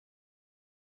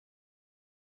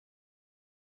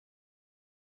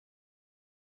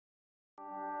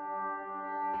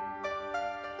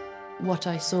what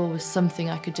I saw was something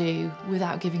I could do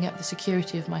without giving up the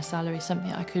security of my salary,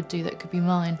 something I could do that could be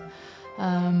mine.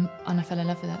 And I fell in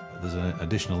love with it. There's an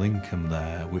additional income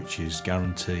there which is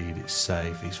guaranteed, it's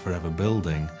safe, it's forever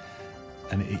building,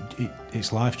 and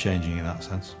it's life-changing in that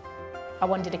sense. I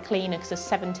wanted a cleaner because there's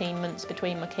 17 months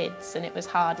between my kids and it was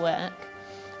hard work.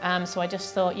 So I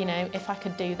just thought, you know, if I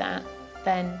could do that,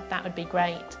 then that would be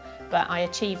great. But I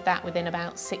achieved that within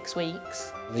about 6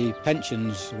 weeks. The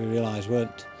pensions, we realised,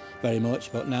 weren't very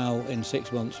much, but now in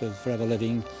 6 months with Forever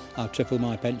Living, I've tripled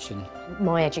my pension.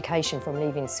 My education from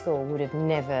leaving school would have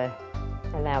never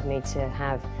allowed me to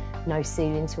have no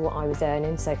ceiling to what I was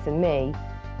earning. So for me,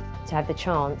 to have the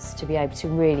chance to be able to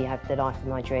really have the life of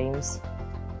my dreams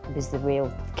was the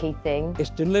real key thing. It's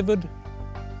delivered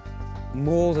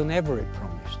more than ever it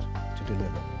promised to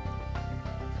deliver.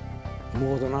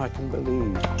 More than I can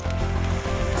believe.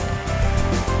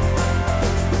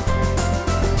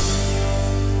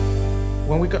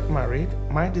 When we got married,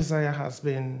 my desire has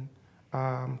been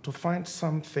to find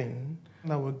something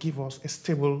that will give us a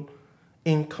stable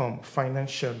income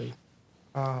financially,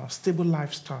 stable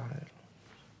lifestyle,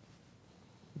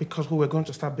 because we were going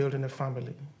to start building a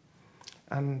family.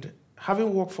 And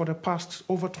having worked for the past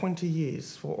over 20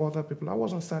 years for other people, I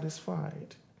wasn't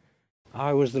satisfied.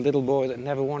 I was the little boy that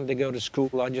never wanted to go to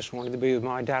school. I just wanted to be with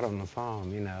my dad on the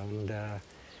farm, you know, and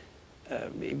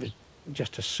it was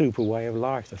just a super way of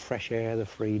life, the fresh air, the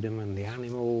freedom, and the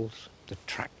animals, the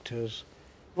tractors.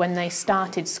 When they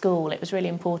started school, it was really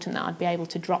important that I'd be able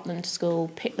to drop them to school,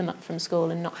 pick them up from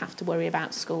school and not have to worry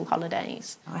about school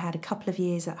holidays. I had a couple of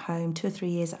years at home, 2 or 3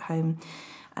 years at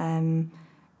home,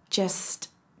 just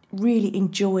really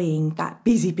enjoying that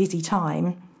busy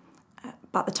time.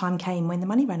 But the time came when the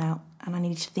money ran out and I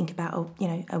needed to think about, you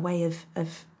know, a way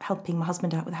of helping my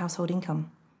husband out with household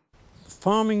income.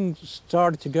 Farming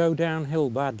started to go downhill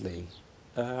badly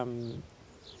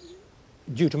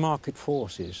due to market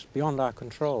forces beyond our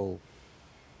control.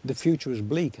 The future was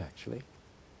bleak, actually.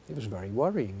 It was very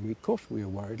worrying. Of course we were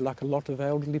worried, like a lot of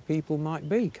elderly people might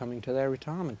be coming to their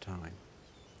retirement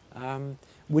time.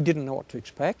 We didn't know what to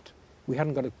expect. We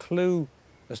hadn't got a clue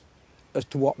as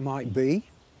to what might be.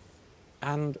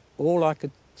 And all I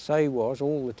could say was,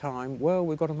 all the time, well,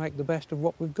 we've got to make the best of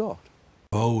what we've got.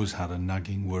 I've always had a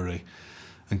nagging worry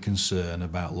and concern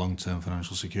about long-term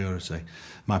financial security.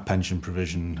 My pension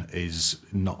provision is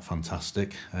not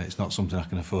fantastic. It's not something I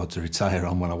can afford to retire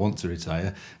on when I want to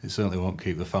retire. It certainly won't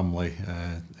keep the family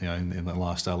you know, in the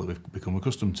lifestyle that we've become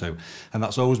accustomed to. And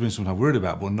that's always been something I've worried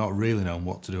about, but not really known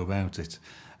what to do about it.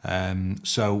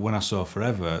 So when I saw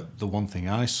Forever, the one thing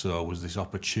I saw was this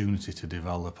opportunity to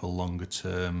develop a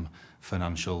longer-term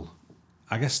financial,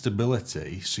 I guess,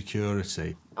 stability,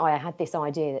 security. I had this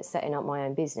idea that setting up my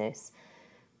own business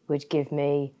would give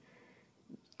me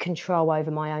control over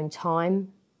my own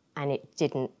time, and it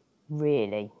didn't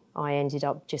really. I ended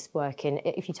up just working.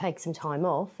 If you take some time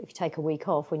off, if you take a week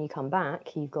off, when you come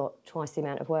back, you've got twice the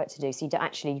amount of work to do. So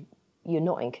you're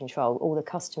not in control. All the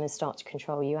customers start to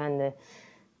control you and the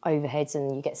overheads,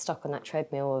 and you get stuck on that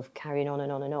treadmill of carrying on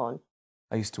and on and on.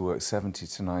 I used to work 70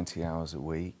 to 90 hours a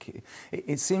week.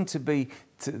 It seemed to be,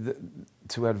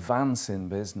 to advance in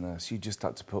business, you just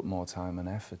had to put more time and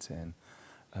effort in.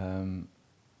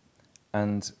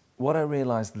 And what I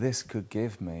realised this could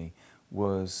give me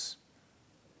was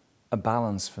a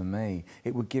balance for me.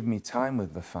 It would give me time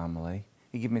with the family.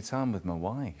 It would give me time with my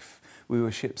wife. We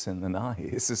were ships in the night.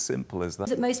 It's as simple as that.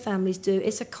 That most families do.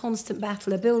 It's a constant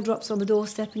battle. A bill drops on the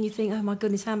doorstep and you think, oh my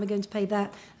goodness, how am I going to pay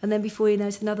that? And then before you know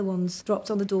it, another one's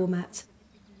dropped on the doormat.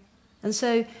 And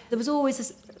so there was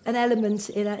always an element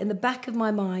in the back of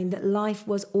my mind that life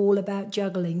was all about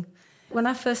juggling. When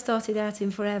I first started out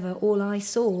in Forever, all I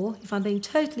saw, if I'm being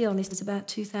totally honest, was about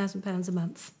 £2,000 a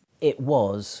month. It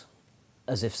was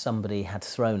as if somebody had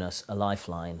thrown us a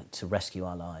lifeline to rescue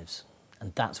our lives.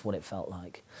 And that's what it felt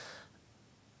like.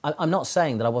 I'm not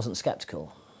saying that I wasn't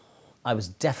sceptical. I was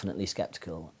definitely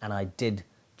sceptical, and I did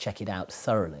check it out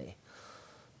thoroughly.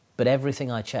 But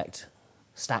everything I checked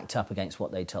stacked up against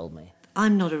what they told me.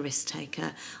 I'm not a risk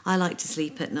taker. I like to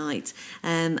sleep at night,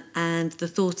 and the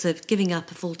thought of giving up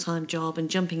a full-time job and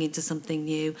jumping into something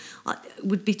new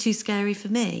would be too scary for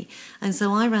me. And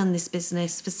so I ran this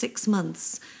business for 6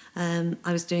 months.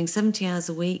 I was doing 70 hours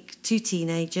a week, 2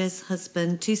 teenagers,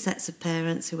 husband, 2 sets of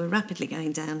parents who were rapidly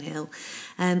going downhill,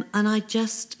 and I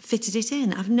just fitted it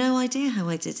in. I've no idea how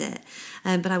I did it,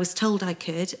 but I was told I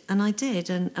could, and I did,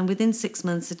 and within 6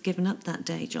 months had given up that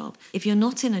day job. If you're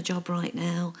not in a job right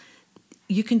now,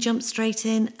 you can jump straight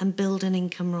in and build an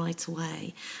income right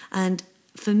away. And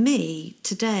for me,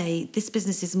 today, this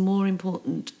business is more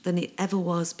important than it ever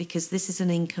was because this is an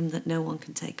income that no one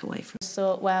can take away from. I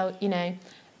thought, well, you know,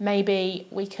 maybe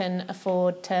we can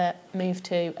afford to move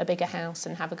to a bigger house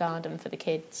and have a garden for the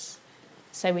kids.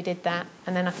 So we did that.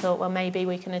 And then I thought, well, maybe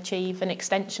we can achieve an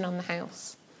extension on the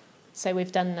house. So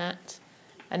we've done that.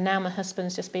 And now my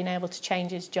husband's just been able to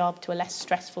change his job to a less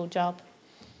stressful job.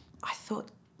 I thought,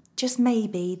 just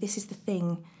maybe this is the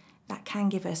thing that can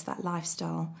give us that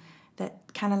lifestyle,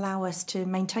 that can allow us to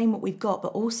maintain what we've got, but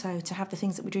also to have the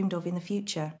things that we dreamed of in the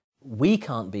future. We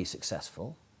can't be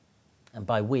successful, and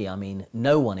by we I mean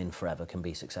no one in Forever can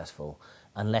be successful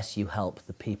unless you help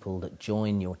the people that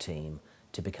join your team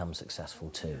to become successful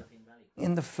too.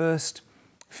 In the first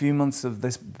few months of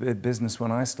this business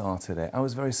when I started it, I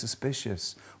was very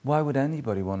suspicious. Why would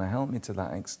anybody want to help me to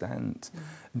that extent?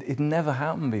 It never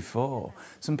happened before.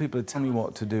 Some people would tell me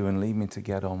what to do and leave me to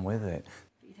get on with it.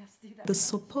 The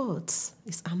support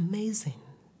is amazing.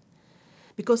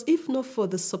 Because if not for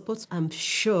the support, I'm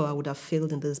sure I would have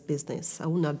failed in this business. I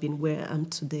wouldn't have been where I am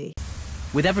today.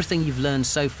 With everything you've learned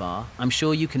so far, I'm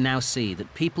sure you can now see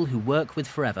that people who work with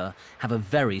Forever have a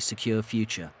very secure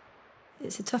future.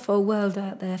 It's a tough old world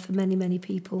out there for many, many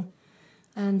people.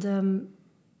 And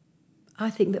I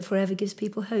think that Forever gives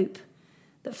people hope,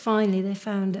 that finally they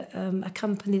found a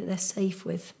company that they're safe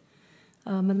with,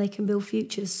 and they can build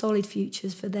futures, solid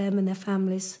futures for them and their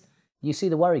families. You see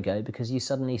the worry go because you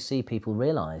suddenly see people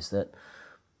realise that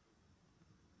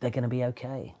they're going to be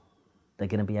okay. They're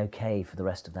going to be okay for the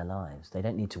rest of their lives. They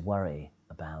don't need to worry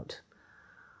about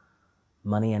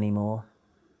money anymore.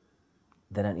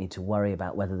 They don't need to worry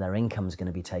about whether their income's going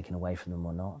to be taken away from them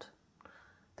or not.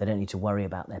 They don't need to worry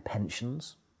about their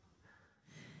pensions.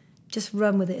 Just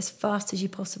run with it as fast as you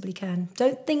possibly can.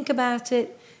 Don't think about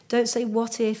it. Don't say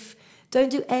what if. Don't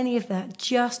do any of that.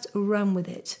 Just run with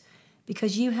it,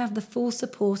 because you have the full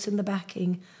support and the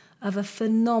backing of a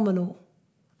phenomenal,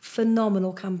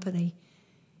 phenomenal company.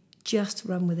 Just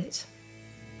run with it.